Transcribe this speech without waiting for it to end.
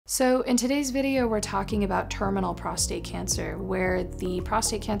So in today's video, we're talking about terminal prostate cancer, where the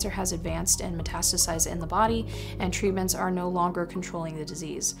prostate cancer has advanced and metastasized in the body, and treatments are no longer controlling the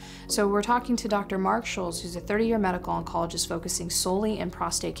disease. So we're talking to Dr. Mark Schulz, who's a 30-year medical oncologist focusing solely in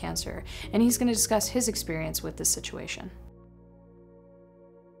prostate cancer, and he's going to discuss his experience with this situation.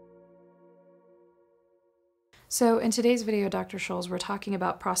 So in today's video, Dr. Schulz, we're talking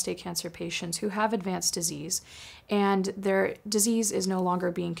about prostate cancer patients who have advanced disease and their disease is no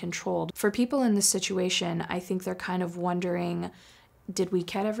longer being controlled. For people in this situation, I think they're kind of wondering, did we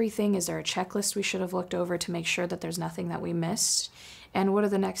get everything? Is there a checklist we should have looked over to make sure that there's nothing that we missed? And what do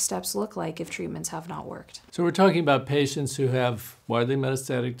the next steps look like if treatments have not worked? So we're talking about patients who have widely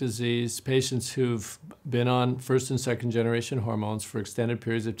metastatic disease, patients who've been on first and second generation hormones for extended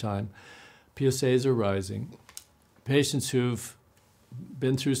periods of time. PSAs are rising. Patients who've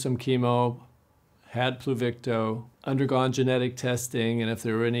been through some chemo, had Pluvicto, undergone genetic testing, and if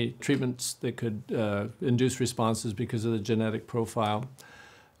there were any treatments that could induce responses because of the genetic profile,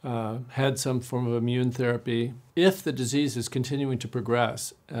 had some form of immune therapy. If the disease is continuing to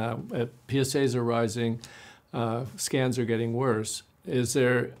progress, PSAs are rising, scans are getting worse, is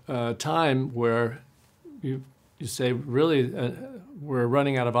there a time where you say, really, we're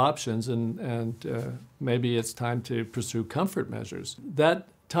running out of options and maybe it's time to pursue comfort measures? That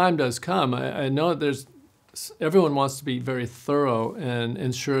time does come. I know everyone wants to be very thorough and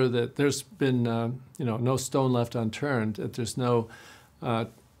ensure that there's been no stone left unturned, that there's no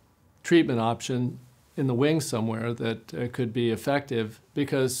treatment option in the wings somewhere that could be effective,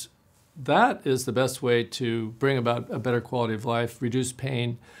 because that is the best way to bring about a better quality of life, reduce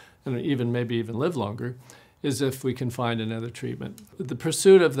pain, and maybe even live longer, is if we can find another treatment. The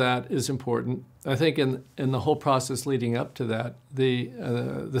pursuit of that is important. I think in the whole process leading up to that,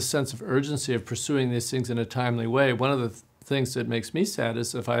 the sense of urgency of pursuing these things in a timely way. One of the things that makes me sad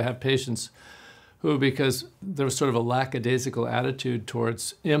is if I have patients who, because there was sort of a lackadaisical attitude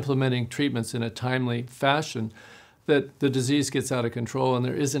towards implementing treatments in a timely fashion, that the disease gets out of control and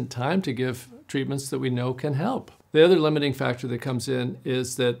there isn't time to give treatments that we know can help. The other limiting factor that comes in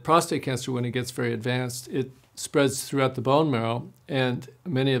is that prostate cancer, when it gets very advanced, it spreads throughout the bone marrow, and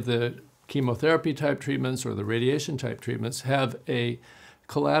many of the chemotherapy type treatments or the radiation type treatments have a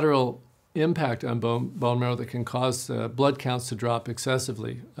collateral impact on bone marrow that can cause blood counts to drop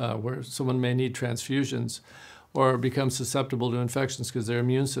excessively, where someone may need transfusions or become susceptible to infections because their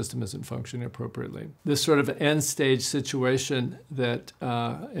immune system isn't functioning appropriately. This sort of end-stage situation that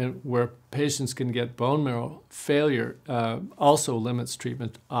where patients can get bone marrow failure also limits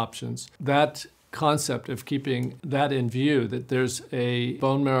treatment options. That concept of keeping that in view, that there's a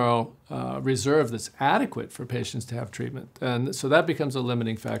bone marrow reserve that's adequate for patients to have treatment, and so that becomes a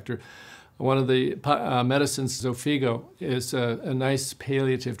limiting factor. One of the medicines, Xofigo, is a nice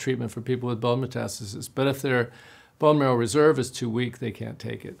palliative treatment for people with bone metastasis. But if their bone marrow reserve is too weak, they can't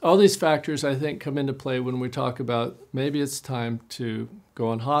take it. All these factors, I think, come into play when we talk about maybe it's time to go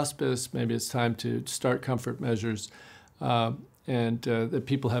on hospice, maybe it's time to start comfort measures, and that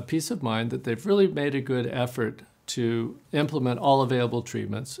people have peace of mind that they've really made a good effort to implement all available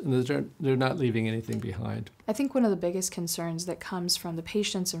treatments, and that they're not leaving anything behind. I think one of the biggest concerns that comes from the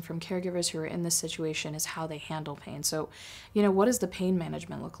patients and from caregivers who are in this situation is how they handle pain. So, what does the pain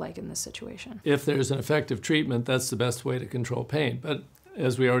management look like in this situation? If there's an effective treatment, that's the best way to control pain. But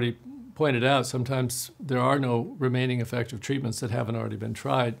as we already pointed out, sometimes there are no remaining effective treatments that haven't already been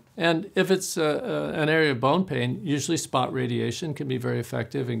tried. And if it's an area of bone pain, usually spot radiation can be very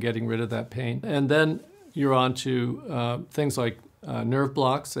effective in getting rid of that pain. And then you're on to things like nerve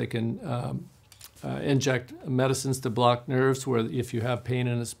blocks. They can inject medicines to block nerves where if you have pain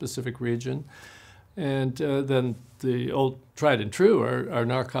in a specific region. And then the old tried and true are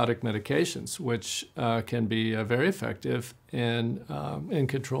narcotic medications, which can be very effective in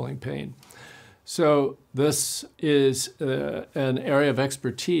controlling pain. So this is an area of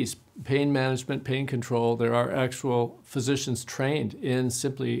expertise, pain management, pain control. There are actual physicians trained in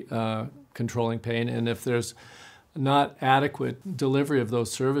simply controlling pain, and if there's not adequate delivery of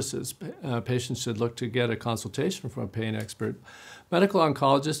those services, patients should look to get a consultation from a pain expert. Medical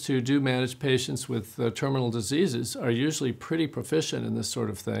oncologists who do manage patients with terminal diseases are usually pretty proficient in this sort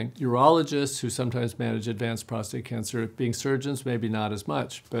of thing. Urologists who sometimes manage advanced prostate cancer, being surgeons, maybe not as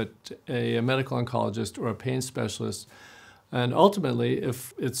much, but a medical oncologist or a pain specialist. And ultimately,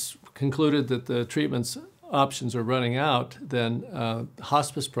 if it's concluded that the treatments options are running out, then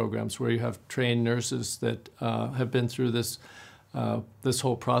hospice programs where you have trained nurses that have been through this this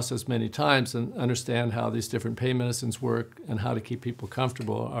whole process many times and understand how these different pain medicines work and how to keep people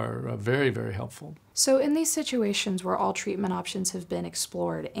comfortable are very, very helpful. So in these situations where all treatment options have been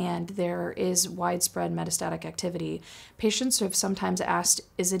explored and there is widespread metastatic activity, patients have sometimes asked,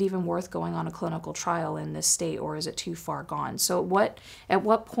 is it even worth going on a clinical trial in this state, or is it too far gone? So at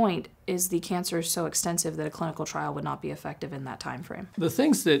what point is the cancer so extensive that a clinical trial would not be effective in that time frame? The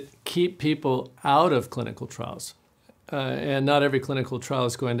things that keep people out of clinical trials, and not every clinical trial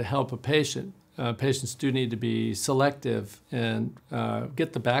is going to help a patient. Patients do need to be selective and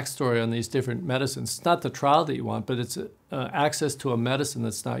get the backstory on these different medicines. It's not the trial that you want, but it's access to a medicine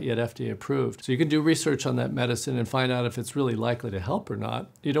that's not yet FDA approved. So you can do research on that medicine and find out if it's really likely to help or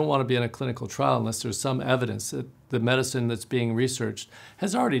not. You don't want to be in a clinical trial unless there's some evidence that the medicine that's being researched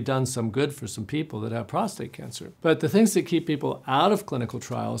has already done some good for some people that have prostate cancer. But the things that keep people out of clinical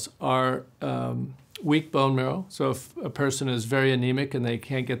trials are weak bone marrow. So if a person is very anemic and they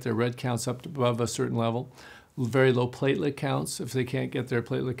can't get their red counts up above a certain level, very low platelet counts if they can't get their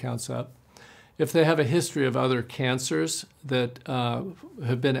platelet counts up. If they have a history of other cancers that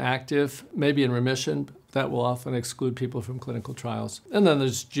have been active, maybe in remission, that will often exclude people from clinical trials. And then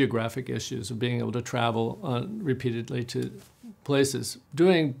there's geographic issues of being able to travel repeatedly to places.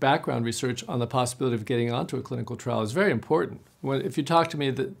 Doing background research on the possibility of getting onto a clinical trial is very important. If you talked to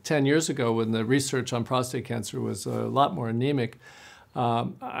me 10 years ago when the research on prostate cancer was a lot more anemic,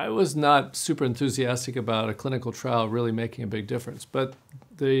 I was not super enthusiastic about a clinical trial really making a big difference. But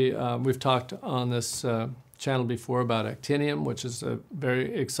we've talked on this channel before about actinium, which is a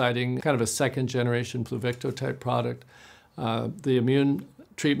very exciting kind of a second-generation Pluvicto type product. The immune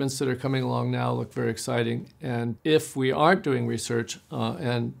treatments that are coming along now look very exciting. And if we aren't doing research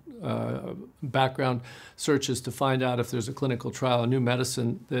and background searches to find out if there's a clinical trial, a new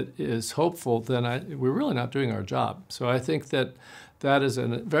medicine that is hopeful, then we're really not doing our job. So I think that is a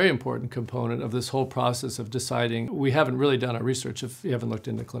very important component of this whole process of deciding. We haven't really done our research if you haven't looked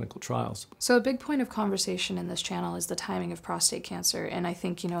into clinical trials. So a big point of conversation in this channel is the timing of prostate cancer. And I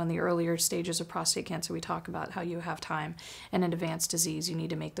think, in the earlier stages of prostate cancer, we talk about how you have time, and in advanced disease, you need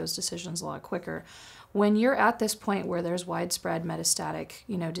to make those decisions a lot quicker. When you're at this point where there's widespread metastatic,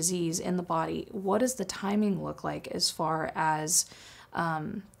 disease in the body, what does the timing look like as far as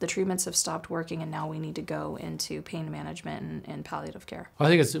the treatments have stopped working and now we need to go into pain management and palliative care? I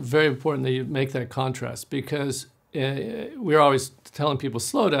think it's very important that you make that contrast, because we're always telling people,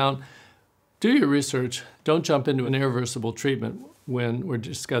 slow down, do your research, don't jump into an irreversible treatment when we're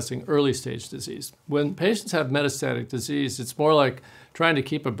discussing early stage disease. When patients have metastatic disease, it's more like trying to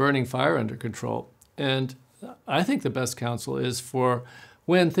keep a burning fire under control. And I think the best counsel is for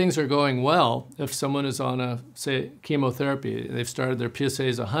when things are going well, if someone is on say, chemotherapy, they've started their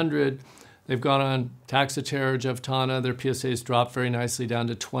PSAs 100, they've gone on Taxotere or Jevtana, their PSAs dropped very nicely down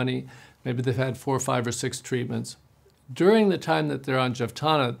to 20, maybe they've had 4, 5, or 6 treatments. During the time that they're on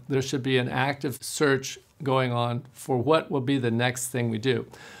Jevtana, there should be an active search going on for what will be the next thing we do.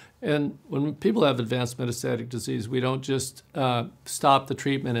 And when people have advanced metastatic disease, we don't just stop the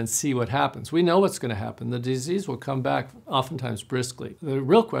treatment and see what happens. We know what's going to happen. The disease will come back oftentimes briskly. The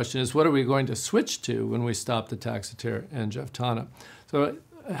real question is, what are we going to switch to when we stop the Taxotere and Jevtana? So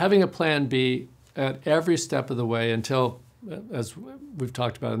having a plan B at every step of the way until, as we've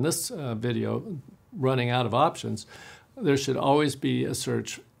talked about in this video, running out of options, there should always be a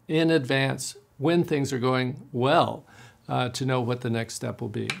search in advance when things are going well, to know what the next step will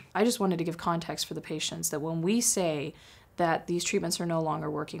be. I just wanted to give context for the patients that when we say that these treatments are no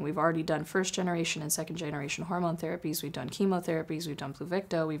longer working, we've already done first generation and second generation hormone therapies, we've done chemotherapies, we've done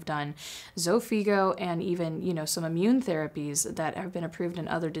Pluvicto, we've done Xofigo, and even some immune therapies that have been approved in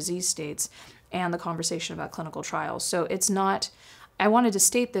other disease states, and the conversation about clinical trials. So it's not, I wanted to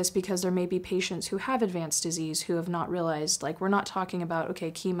state this because there may be patients who have advanced disease who have not realized, we're not talking about,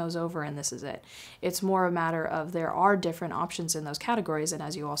 okay, chemo's over and this is it. It's more a matter of there are different options in those categories, and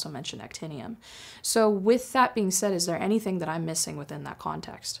as you also mentioned, actinium. So with that being said, is there anything that I'm missing within that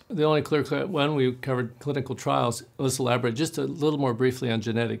context? The only clear-cut one, we covered clinical trials. Let's elaborate just a little more briefly on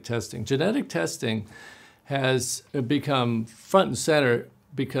genetic testing. Genetic testing has become front and center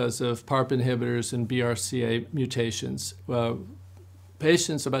because of PARP inhibitors and BRCA mutations.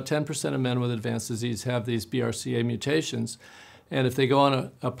 Patients, about 10% of men with advanced disease have these BRCA mutations, and if they go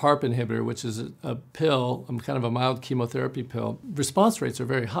on a PARP inhibitor, which is a pill, kind of a mild chemotherapy pill, response rates are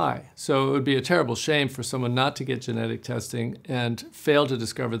very high. So it would be a terrible shame for someone not to get genetic testing and fail to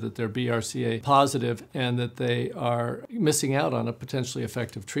discover that they're BRCA positive and that they are missing out on a potentially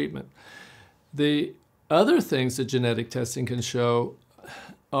effective treatment. The other things that genetic testing can show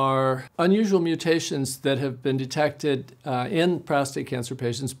are unusual mutations that have been detected in prostate cancer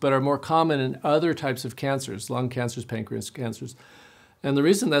patients, but are more common in other types of cancers, lung cancers, pancreas cancers. And the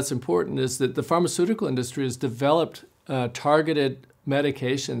reason that's important is that the pharmaceutical industry has developed targeted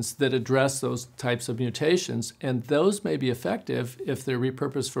medications that address those types of mutations, and those may be effective if they're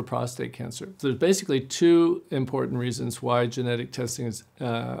repurposed for prostate cancer. So there's basically two important reasons why genetic testing is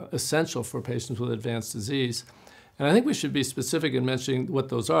essential for patients with advanced disease. And I think we should be specific in mentioning what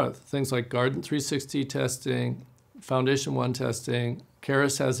those are. Things like Guardant 360 testing, Foundation 1 testing,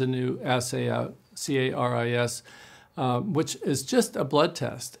 Caris has a new assay out, CARIS, which is just a blood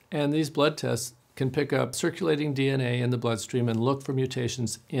test. And these blood tests can pick up circulating DNA in the bloodstream and look for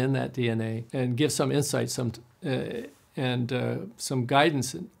mutations in that DNA and give some insight and some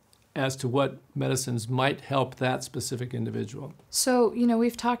guidance as to what medicines might help that specific individual. So,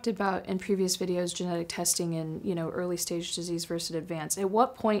 we've talked about in previous videos genetic testing in, early stage disease versus advanced. At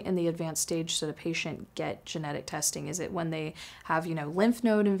what point in the advanced stage should a patient get genetic testing? Is it when they have, lymph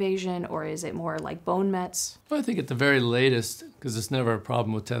node invasion, or is it more like bone mets? Well, I think at the very latest, because it's never a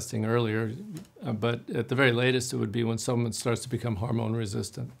problem with testing earlier, but at the very latest it would be when someone starts to become hormone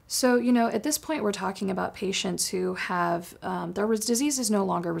resistant. So, at this point we're talking about patients who have, their diseases no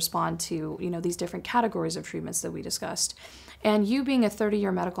longer respond to, these different categories of treatments that we discussed. And you being a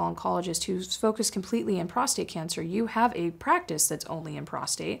 30-year medical oncologist who's focused completely in prostate cancer, you have a practice that's only in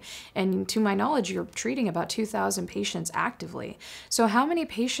prostate. And to my knowledge, you're treating about 2,000 patients actively. So how many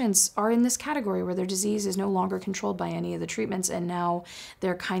patients are in this category where their disease is no longer controlled by any of the treatments and now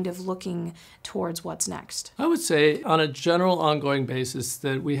they're kind of looking towards what's next? I would say on a general ongoing basis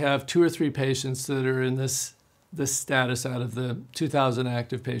that we have 2 or 3 patients that are in this status out of the 2,000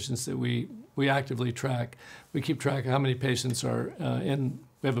 active patients that we actively track. We keep track of how many patients are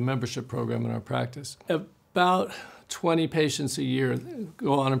we have a membership program in our practice. About 20 patients a year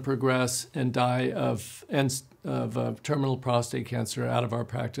go on and progress and die of terminal prostate cancer out of our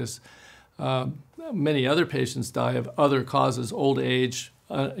practice. Many other patients die of other causes, old age,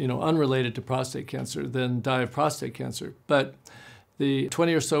 unrelated to prostate cancer, then die of prostate cancer. But the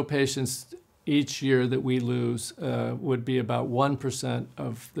 20 or so patients each year that we lose would be about 1%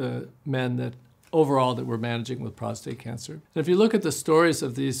 of the men that overall that we're managing with prostate cancer. And if you look at the stories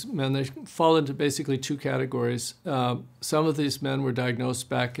of these men, they fall into basically 2 categories. Some of these men were diagnosed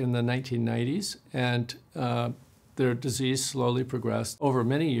back in the 1990s, and their disease slowly progressed over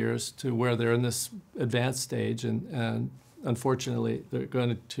many years to where they're in this advanced stage, and unfortunately they're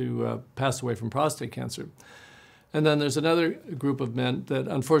going to pass away from prostate cancer. And then there's another group of men that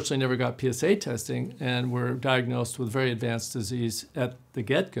unfortunately never got PSA testing and were diagnosed with very advanced disease at the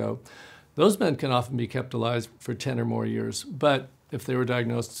get-go. Those men can often be kept alive for 10 or more years. But if they were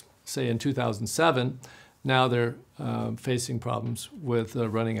diagnosed, say, in 2007, now they're facing problems with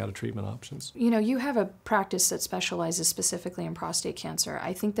running out of treatment options. You have a practice that specializes specifically in prostate cancer.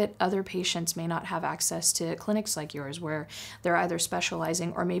 I think that other patients may not have access to clinics like yours where they're either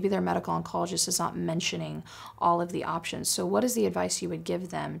specializing or maybe their medical oncologist is not mentioning all of the options. So what is the advice you would give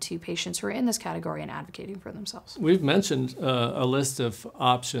them to patients who are in this category and advocating for themselves? We've mentioned a list of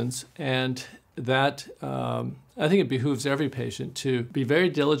options, and that I think it behooves every patient to be very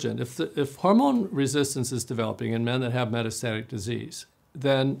diligent. If hormone resistance is developing in men that have metastatic disease,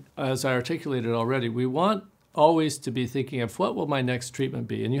 then, as I articulated already, we want always to be thinking of what will my next treatment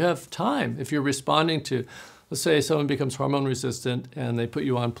be. And you have time. If you're responding to, let's say someone becomes hormone resistant and they put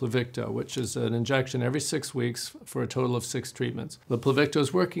you on Pluvicto, which is an injection every 6 weeks for a total of 6 treatments. The Pluvicto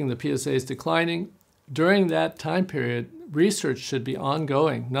is working, the PSA is declining. During that time period, research should be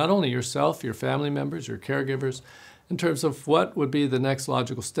ongoing, not only yourself, your family members, your caregivers, in terms of what would be the next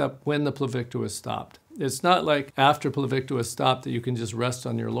logical step when the Pluvicto is stopped. It's not like after Pluvicto is stopped that you can just rest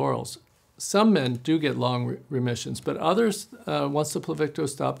on your laurels. Some men do get long remissions, but others, once the Pluvicto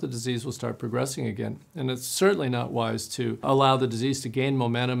is stopped, the disease will start progressing again. And it's certainly not wise to allow the disease to gain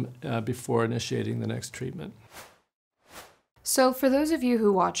momentum before initiating the next treatment. So for those of you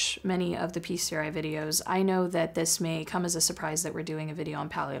who watch many of the PCRI videos, I know that this may come as a surprise that we're doing a video on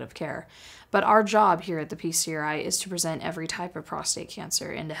palliative care. But our job here at the PCRI is to present every type of prostate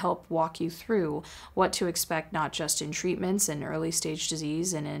cancer and to help walk you through what to expect, not just in treatments and early stage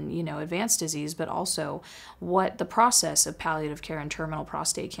disease and in, advanced disease, but also what the process of palliative care and terminal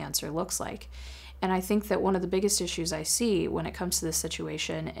prostate cancer looks like. And I think that one of the biggest issues I see when it comes to this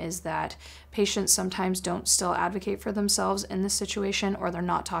situation is that patients sometimes don't still advocate for themselves in this situation, or they're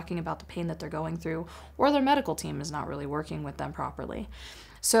not talking about the pain that they're going through, or their medical team is not really working with them properly.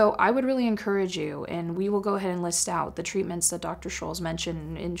 So I would really encourage you, and we will go ahead and list out the treatments that Dr. Scholes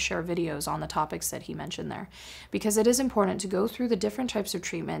mentioned and share videos on the topics that he mentioned there, because it is important to go through the different types of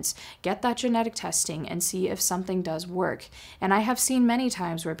treatments, get that genetic testing, and see if something does work. And I have seen many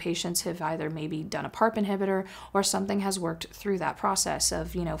times where patients have either maybe done a PARP inhibitor or something has worked through that process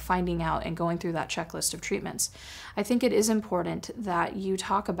of, finding out and going through that checklist of treatments. I think it is important that you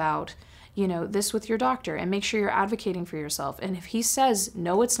talk about this with your doctor and make sure you're advocating for yourself. And if he says,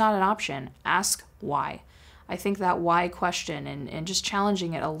 no, it's not an option, ask why. I think that why question and just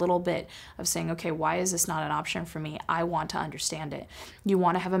challenging it a little bit of saying, okay, why is this not an option for me? I want to understand it. You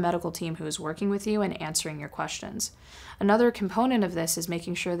want to have a medical team who is working with you and answering your questions. Another component of this is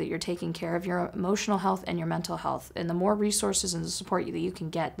making sure that you're taking care of your emotional health and your mental health. And the more resources and the support that you can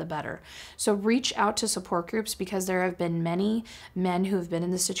get, the better. So reach out to support groups, because there have been many men who have been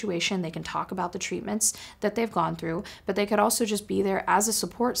in this situation. They can talk about the treatments that they've gone through, but they could also just be there as a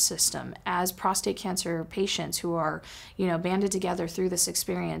support system, as prostate cancer patients who are, banded together through this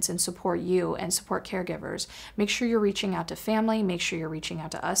experience and support you and support caregivers. Make sure you're reaching out to family. Make sure you're reaching out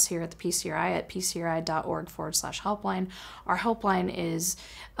to us here at the PCRI at pcri.org/helpline. Our helpline is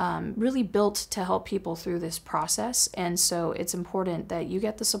really built to help people through this process, and so it's important that you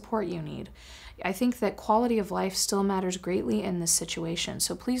get the support you need. I think that quality of life still matters greatly in this situation,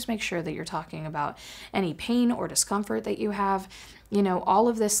 so please make sure that you're talking about any pain or discomfort that you have. All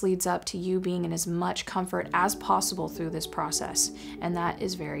of this leads up to you being in as much comfort as possible through this process, and that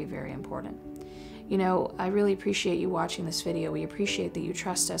is very, very important. I really appreciate you watching this video. We appreciate that you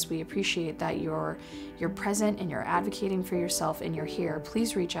trust us. We appreciate that you're present and you're advocating for yourself and you're here.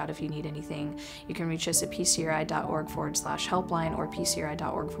 Please reach out if you need anything. You can reach us at pcri.org/helpline or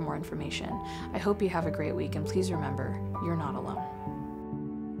pcri.org for more information. I hope you have a great week, and please remember, you're not alone.